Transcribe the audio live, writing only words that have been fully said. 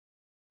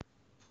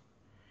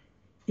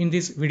In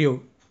this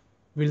video,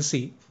 we'll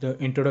see the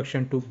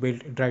introduction to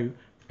belt drive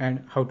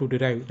and how to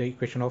derive the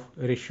equation of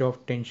ratio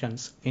of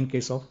tensions in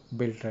case of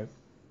belt drive.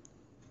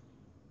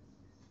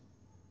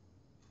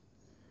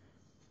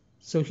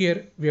 So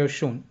here we have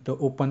shown the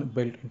open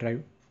belt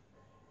drive.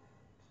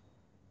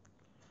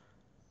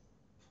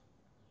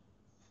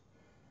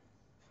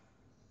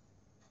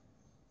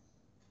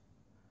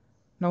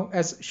 Now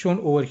as shown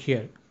over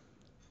here,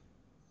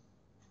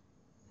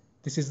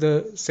 this is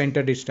the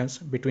center distance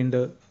between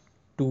the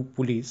two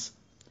pulleys.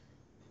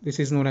 This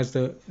is known as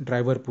the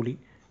driver pulley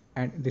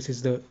and this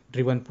is the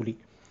driven pulley.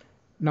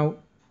 Now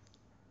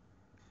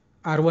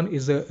R1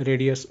 is the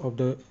radius of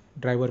the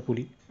driver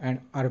pulley and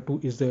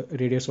R2 is the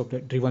radius of the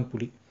driven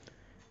pulley.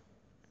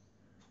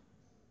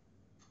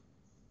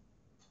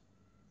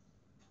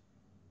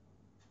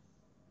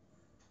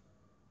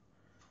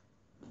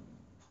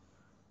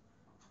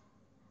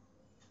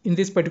 In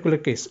this particular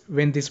case,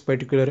 when this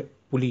particular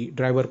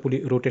driver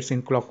pulley rotates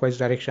in clockwise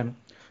direction,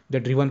 the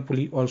driven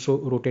pulley also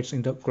rotates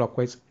in the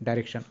clockwise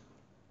direction.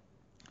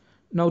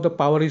 Now the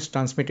power is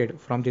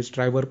transmitted from this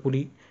driver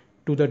pulley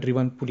to the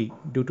driven pulley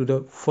due to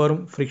the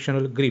firm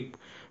frictional grip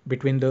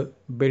between the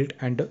belt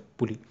and the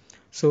pulley.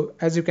 So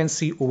as you can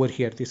see over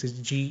here, this is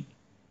G,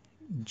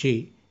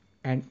 J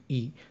and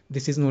E.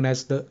 This is known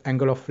as the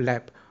angle of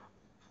lap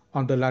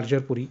on the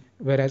larger pulley,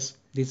 whereas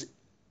this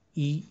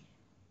E,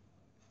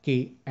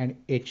 K and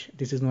H,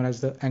 this is known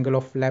as the angle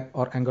of lap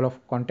or angle of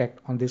contact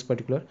on this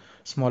particular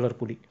smaller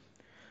pulley.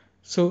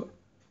 So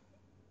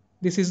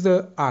this is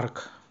the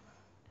arc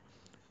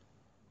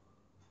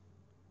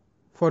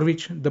for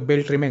which the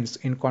belt remains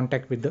in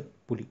contact with the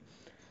pulley.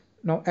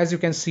 Now as you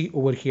can see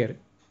over here,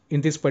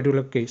 in this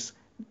particular case,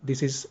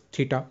 this is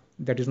theta,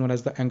 that is known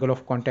as the angle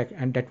of contact,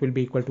 and that will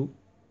be equal to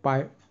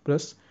pi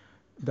plus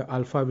the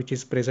alpha which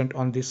is present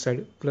on this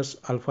side plus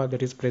alpha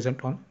that is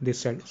present on this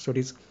side. So it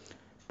is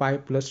pi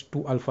plus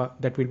 2 alpha,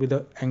 that will be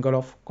the angle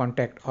of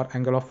contact or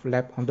angle of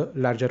lap on the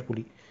larger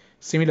pulley.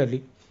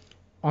 Similarly,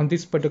 on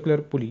this particular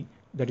pulley,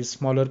 that is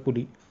smaller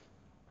pulley,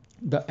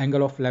 the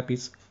angle of lap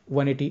is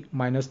 180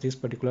 minus this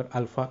particular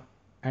alpha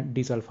and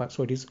this alpha.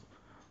 So it is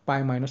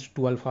pi minus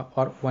 2 alpha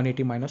or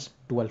 180 minus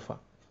 2 alpha.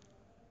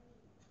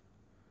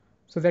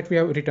 So that we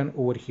have written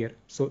over here.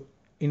 So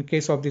in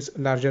case of this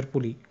larger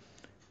pulley,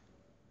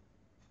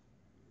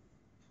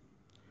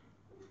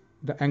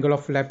 the angle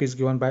of lap is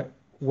given by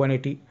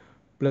 180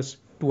 plus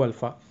 2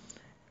 alpha,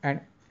 and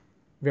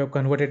we have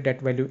converted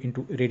that value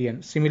into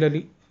radian.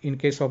 Similarly, in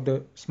case of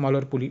the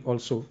smaller pulley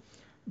also,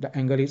 the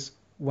angle is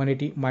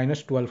 180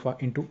 minus 2 alpha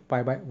into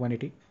pi by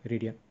 180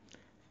 radian.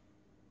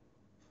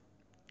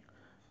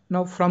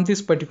 Now from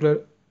this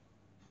particular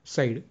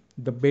side,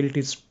 the belt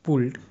is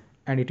pulled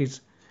and it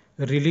is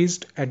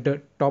released at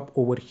the top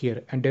over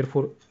here, and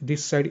therefore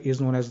this side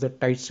is known as the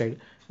tight side,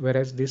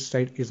 whereas this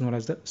side is known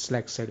as the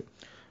slack side.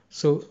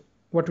 So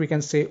what we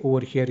can say over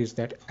here is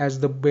that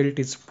as the belt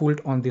is pulled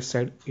on this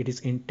side, it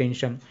is in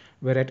tension,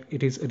 whereas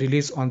it is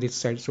released on this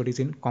side, so it is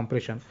in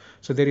compression.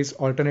 So there is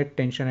alternate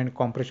tension and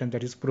compression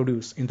that is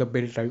produced in the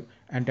belt drive,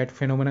 and that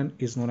phenomenon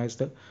is known as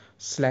the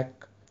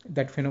slack.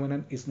 That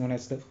phenomenon is known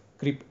as the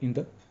creep in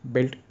the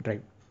belt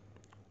drive.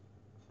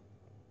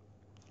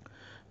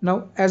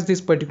 Now as this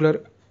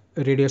particular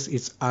radius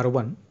is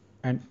R1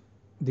 and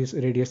this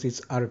radius is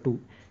R2,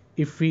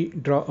 if we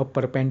draw a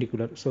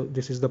perpendicular, so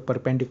this is the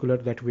perpendicular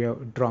that we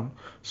have drawn.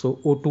 So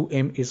O to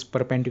M is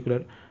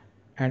perpendicular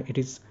and it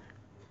is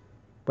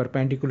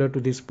perpendicular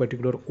to this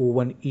particular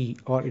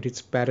O1E, or it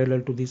is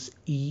parallel to this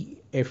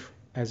EF,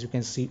 as you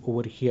can see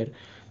over here.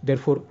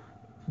 Therefore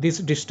this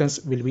distance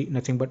will be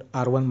nothing but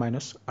R1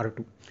 minus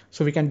R2.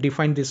 So we can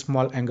define this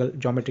small angle,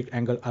 geometric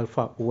angle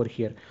alpha over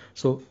here.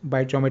 So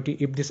by geometry,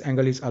 if this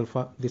angle is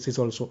alpha, this is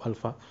also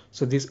alpha.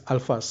 So this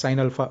alpha, sine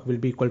alpha, will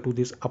be equal to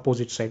this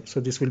opposite side. So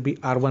this will be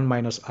R1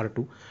 minus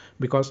R2,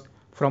 because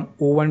from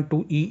O1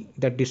 to E,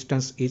 that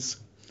distance is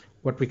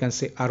what we can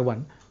say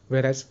R1,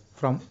 whereas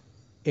from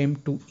M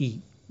to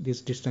E,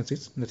 this distance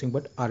is nothing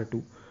but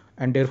R2,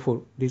 and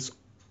therefore this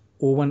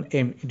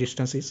O1M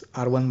distance is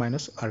R1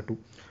 minus R2.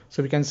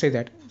 So we can say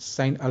that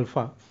sine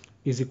alpha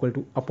is equal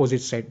to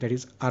opposite side, that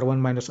is R1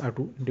 minus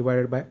R2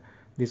 divided by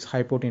this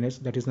hypotenuse,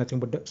 that is nothing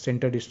but the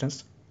center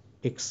distance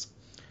x.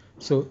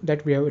 So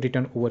that we have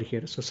written over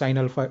here. So sine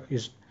alpha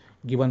is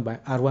given by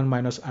R1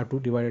 minus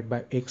R2 divided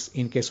by x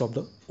in case of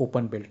the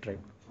open belt drive.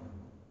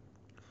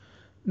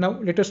 Now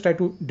let us try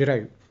to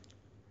derive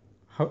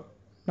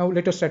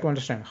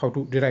understand how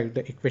to derive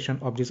the equation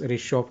of this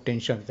ratio of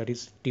tension, that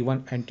is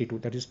T1 and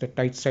T2, that is the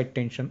tight side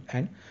tension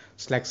and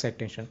slack side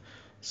tension.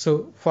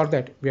 So for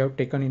that we have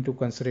taken into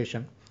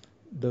consideration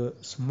the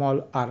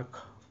small arc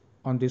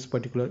on this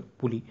particular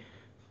pulley.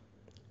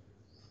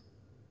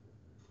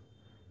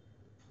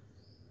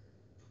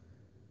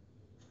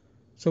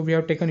 So we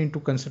have taken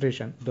into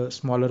consideration the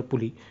smaller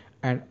pulley,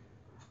 and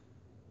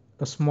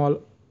a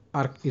small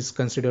arc is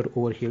considered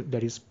over here,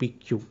 that is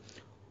PQ.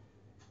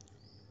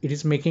 It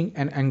is making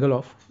an angle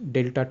of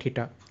delta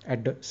theta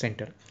at the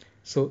center.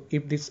 So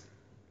if this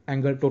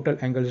angle, total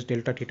angle is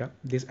delta theta,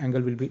 this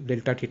angle will be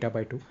delta theta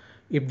by 2.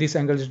 If this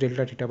angle is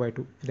delta theta by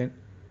 2, then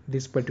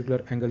this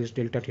particular angle is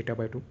delta theta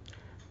by 2.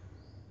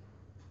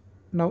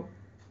 Now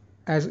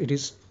as it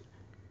is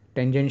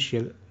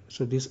tangential,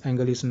 so this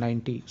angle is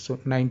 90, so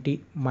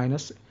 90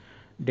 minus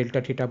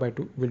delta theta by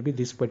 2 will be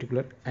this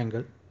particular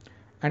angle.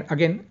 And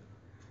again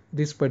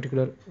this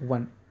particular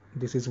one,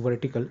 this is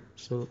vertical,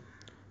 so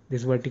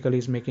this vertical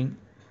is making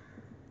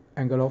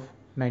angle of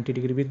 90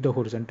 degree with the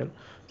horizontal,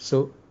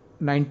 so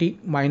 90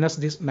 minus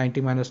this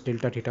 90 minus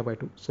delta theta by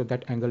 2, so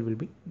that angle will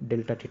be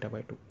delta theta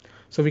by 2.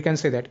 So we can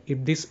say that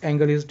if this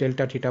angle is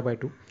delta theta by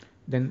 2,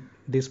 then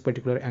this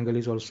particular angle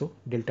is also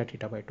delta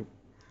theta by 2.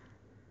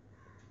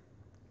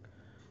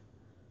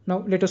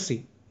 Now let us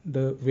see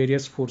the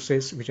various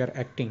forces which are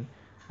acting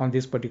on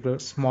this particular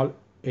small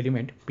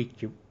element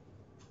PQ.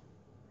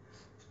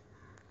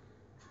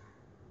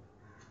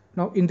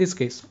 Now in this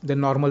case the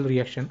normal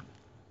reaction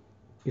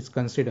is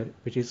considered,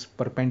 which is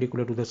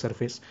perpendicular to the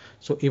surface.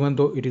 So even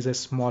though it is a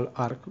small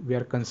arc, we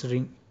are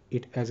considering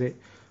it as a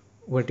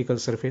vertical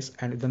surface,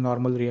 and the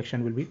normal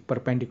reaction will be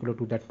perpendicular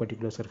to that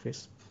particular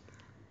surface.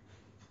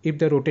 If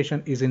the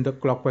rotation is in the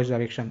clockwise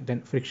direction,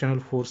 then frictional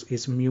force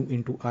is mu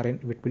into Rn,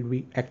 which will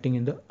be acting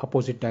in the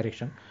opposite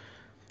direction.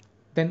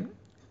 Then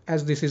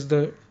as this is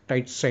the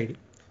tight side,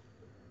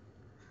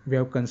 we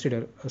have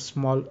considered a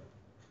small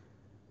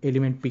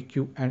element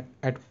PQ, and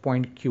at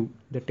point Q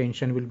the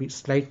tension will be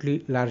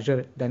slightly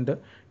larger than the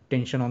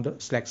tension on the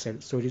slack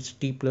side, so it is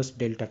T plus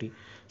delta T.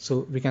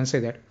 So we can say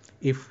that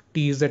if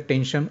T is the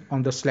tension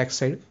on the slack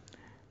side,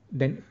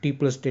 then T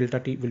plus delta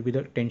T will be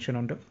the tension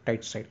on the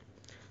tight side.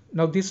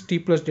 Now this T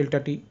plus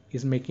delta T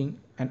is making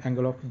an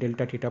angle of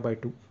delta theta by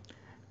 2,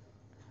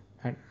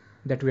 and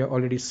that we have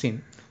already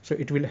seen. So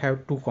it will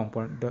have two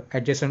components, the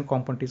adjacent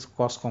component is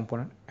cos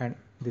component and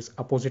this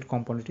opposite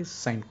component is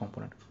sine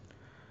component.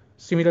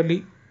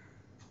 Similarly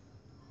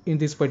in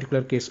this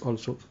particular case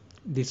also,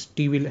 this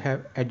T will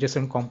have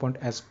adjacent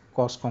component as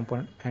cos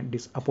component and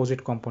this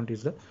opposite component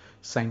is the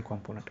sine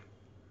component.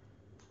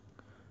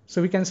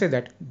 So we can say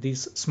that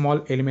this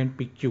small element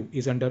PQ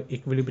is under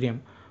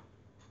equilibrium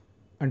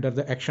under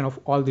the action of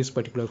all these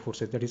particular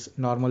forces, that is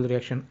normal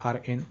reaction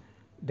Rn,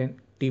 then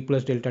T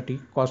plus delta T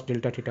cos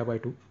delta theta by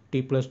 2,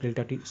 T plus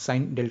delta T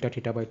sine delta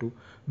theta by 2,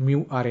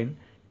 mu Rn,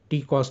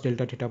 T cos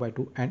delta theta by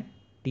 2 and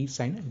T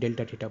sine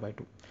delta theta by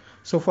 2.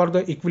 So for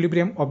the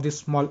equilibrium of this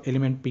small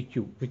element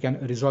PQ, we can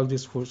resolve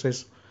these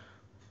forces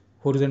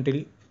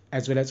horizontally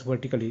as well as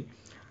vertically,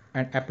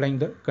 and applying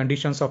the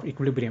conditions of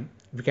equilibrium,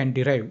 we can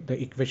derive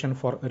the equation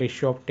for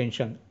ratio of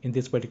tension in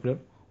this particular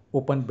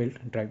open belt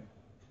drive.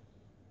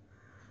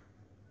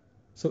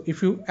 So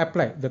if you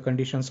apply the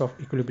conditions of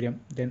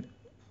equilibrium, then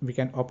we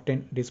can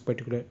obtain this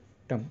particular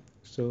term.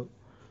 So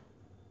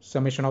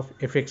summation of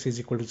Fx is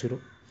equal to 0.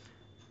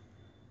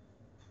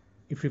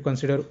 If you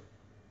consider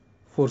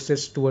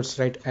forces towards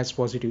right as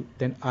positive,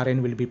 then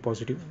Rn will be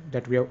positive,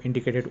 that we have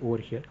indicated over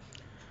here.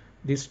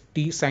 This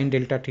T sine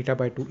delta theta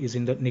by 2 is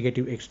in the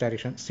negative x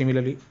direction.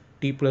 Similarly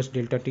T plus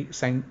delta T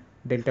sine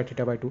delta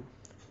theta by 2,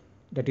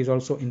 that is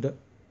also in the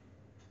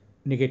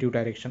negative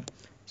direction.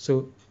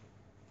 So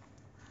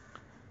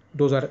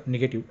those are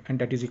negative and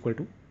that is equal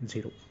to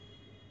 0.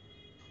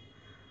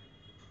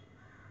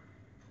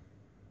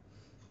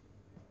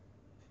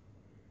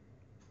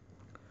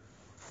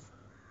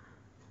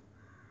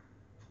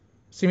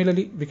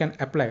 Similarly, we can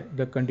apply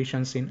the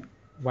conditions in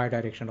y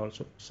direction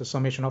also. So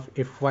summation of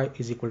Fy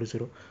is equal to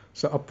 0.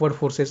 So upward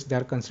forces, they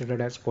are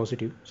considered as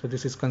positive. So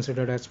this is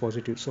considered as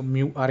positive. So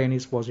mu Rn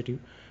is positive,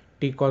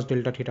 T cos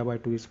delta theta by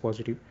 2 is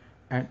positive,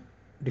 and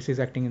this is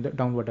acting in the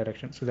downward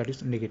direction. So that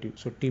is negative.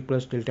 So T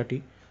plus delta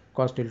T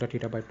cos delta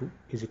theta by 2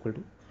 is equal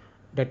to,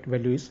 that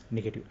value is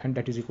negative and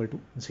that is equal to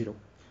 0.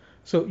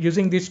 So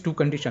using these two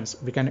conditions,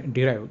 we can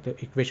derive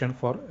the equation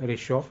for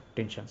ratio of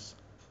tensions.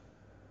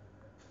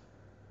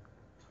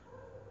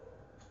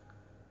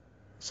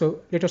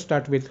 So let us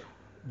start with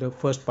the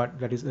first part,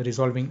 that is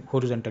resolving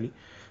horizontally.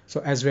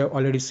 So as we have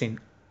already seen,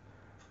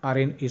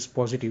 Rn is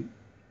positive,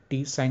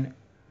 T sine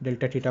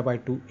delta theta by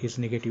 2 is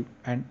negative,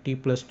 and T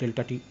plus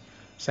delta T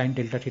sine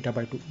delta theta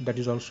by 2, that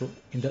is also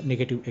in the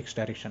negative x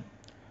direction.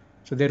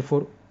 So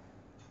therefore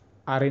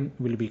Rn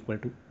will be equal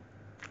to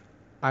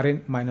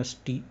Rn minus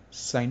T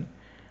sine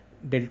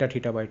delta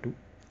theta by 2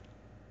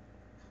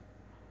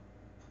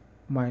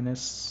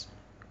 minus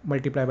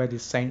multiply by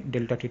this sine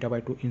delta theta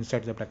by 2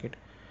 inside the bracket.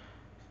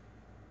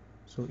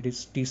 So it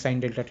is T sine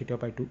delta theta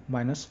by 2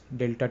 minus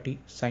delta T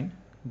sine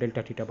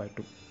delta theta by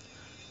 2.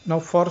 Now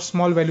for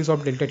small values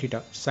of delta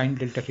theta, sine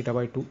delta theta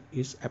by 2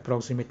 is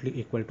approximately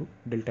equal to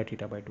delta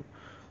theta by 2.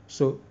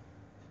 So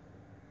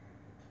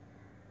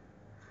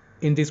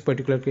in this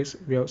particular case,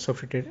 we have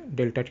substituted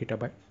delta theta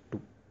by 2.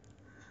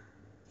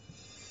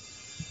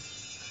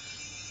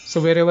 So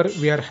wherever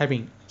we are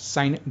having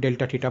sine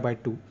delta theta by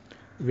 2,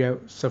 we have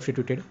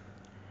substituted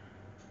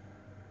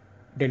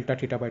delta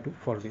theta by 2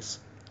 for this.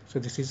 So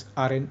this is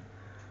Rn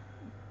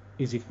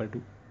is equal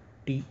to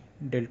T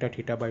delta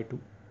theta by 2.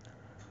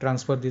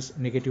 Transfer these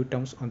negative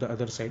terms on the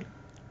other side.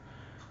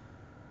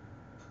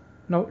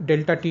 Now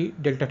delta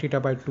theta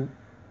by 2,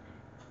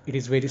 it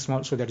is very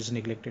small, so that is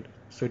neglected.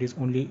 So it is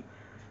only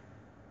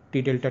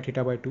t delta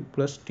theta by 2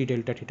 plus t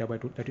delta theta by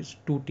 2, that is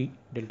 2t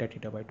delta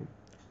theta by 2.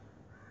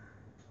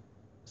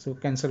 So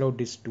cancel out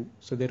this 2.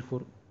 So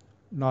therefore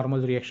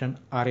normal reaction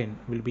Rn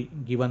will be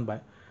given by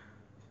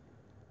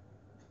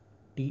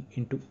t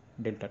into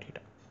delta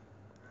theta.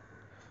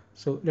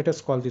 So let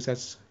us call this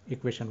as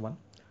equation 1.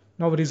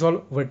 Now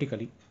resolve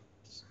vertically.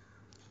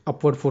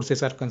 Upward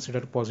forces are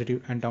considered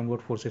positive and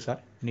downward forces are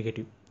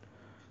negative.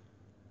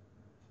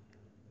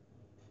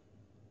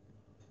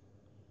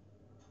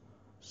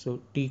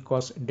 So t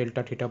cos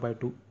delta theta by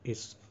 2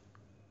 is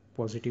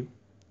positive.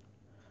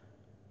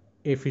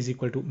 F is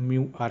equal to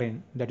mu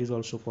Rn, that is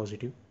also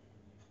positive.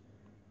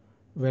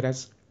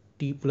 Whereas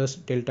t plus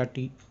delta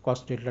t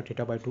cos delta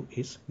theta by 2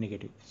 is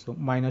negative. So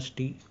minus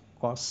t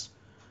cos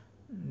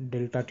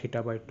delta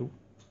theta by 2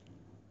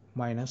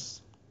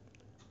 minus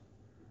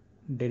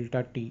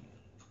delta t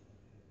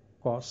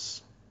cos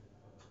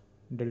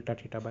delta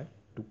theta by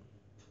 2.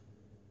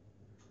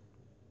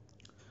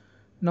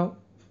 Now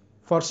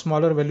for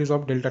smaller values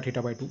of delta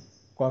theta by 2,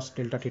 cos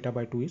delta theta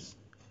by 2 is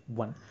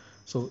 1.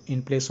 So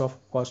in place of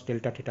cos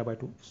delta theta by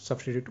 2,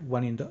 substitute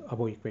 1 in the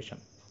above equation.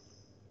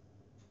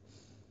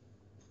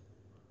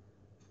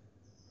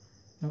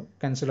 Now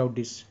cancel out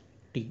this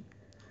t.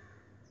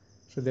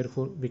 So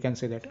therefore we can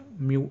say that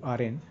mu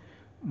Rn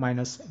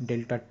minus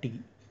delta t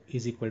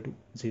is equal to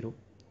 0.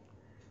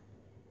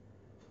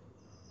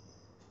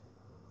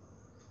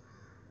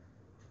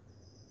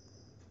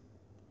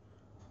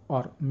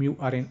 Or mu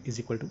Rn is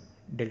equal to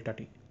delta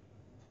t.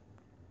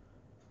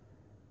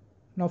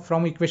 Now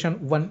from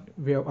equation 1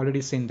 we have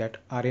already seen that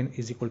Rn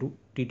is equal to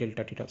t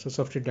delta theta. So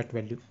substitute that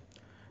value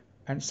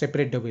and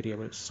separate the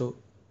variables. So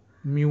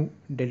mu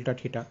delta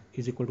theta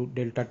is equal to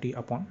delta t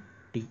upon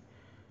t.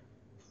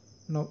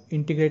 Now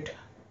integrate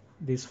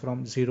this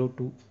from 0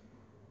 to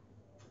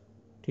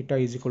theta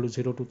is equal to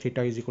 0 to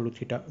theta is equal to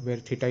theta, where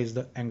theta is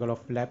the angle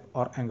of lap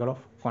or angle of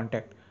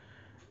contact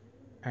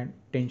and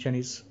tension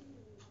is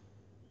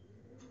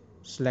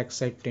slack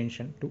side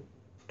tension to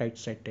tight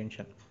side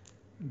tension,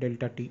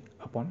 delta t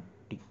upon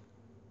t.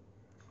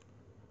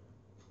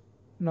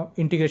 Now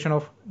integration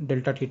of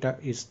delta theta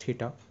is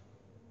theta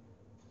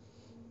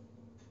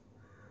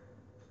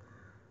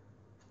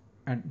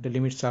and the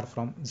limits are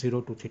from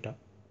 0 to theta.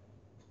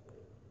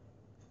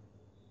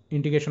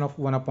 Integration of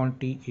 1 upon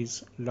t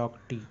is log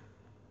t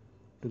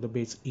to the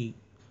base e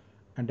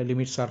and the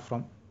limits are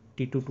from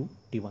t2 to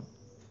t1.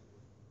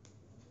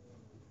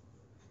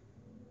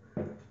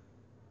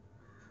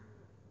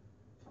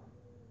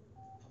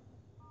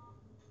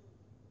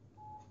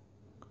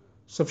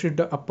 Substitute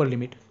the upper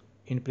limit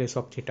in place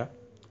of theta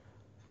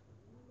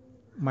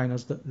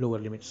minus the lower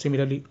limit.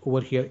 Similarly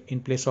over here in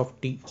place of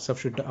t,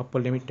 substitute the upper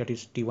limit, that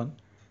is t1,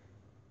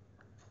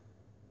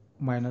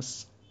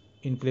 minus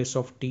in place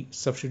of t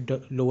substitute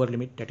the lower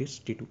limit, that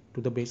is t2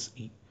 to the base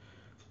e.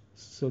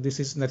 So this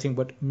is nothing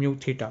but mu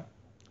theta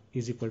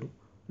is equal to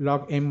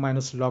log m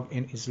minus log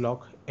n is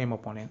log m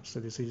upon n. So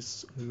this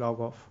is log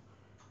of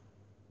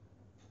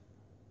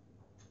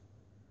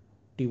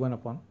t1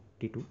 upon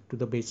t2 to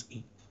the base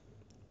e.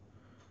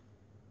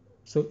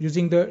 So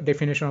using the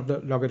definition of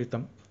the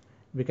logarithm,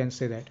 we can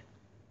say that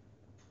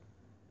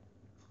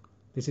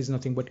this is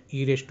nothing but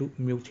e raised to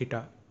mu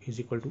theta is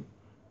equal to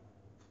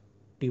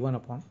t1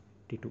 upon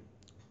t2.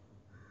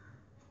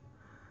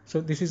 So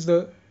this is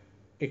the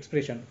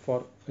expression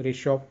for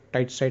ratio of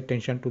tight side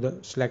tension to the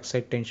slack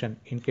side tension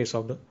in case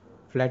of the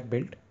flat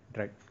belt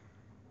drive.